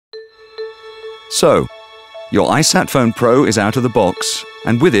So, your IsatPhone Pro is out of the box,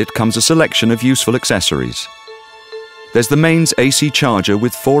 and with it comes a selection of useful accessories. There's the mains AC charger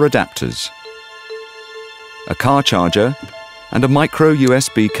with 4 adapters, a car charger, and a micro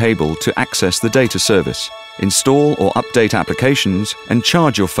USB cable to access the data service, install or update applications, and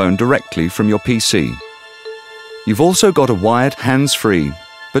charge your phone directly from your PC. You've also got a wired hands-free,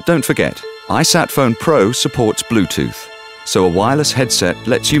 but don't forget, IsatPhone Pro supports Bluetooth, so a wireless headset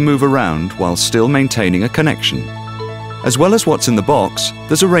lets you move around while still maintaining a connection. As well as what's in the box,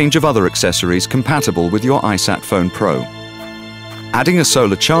 there's a range of other accessories compatible with your IsatPhone Pro. Adding a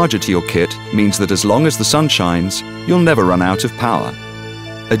solar charger to your kit means that as long as the sun shines, you'll never run out of power.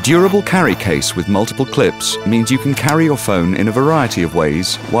 A durable carry case with multiple clips means you can carry your phone in a variety of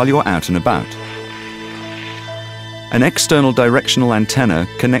ways while you're out and about. An external directional antenna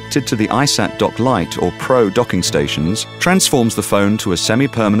connected to the iSat Dock Lite or Pro docking stations transforms the phone to a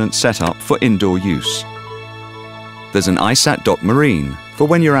semi-permanent setup for indoor use. There's an iSat Dock Marine for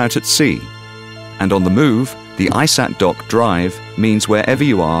when you're out at sea. And on the move, the iSat Dock Drive means wherever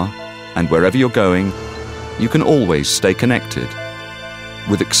you are and wherever you're going, you can always stay connected.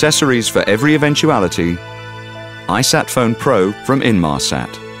 With accessories for every eventuality, IsatPhone Pro from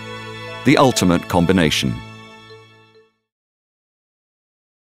Inmarsat. The ultimate combination.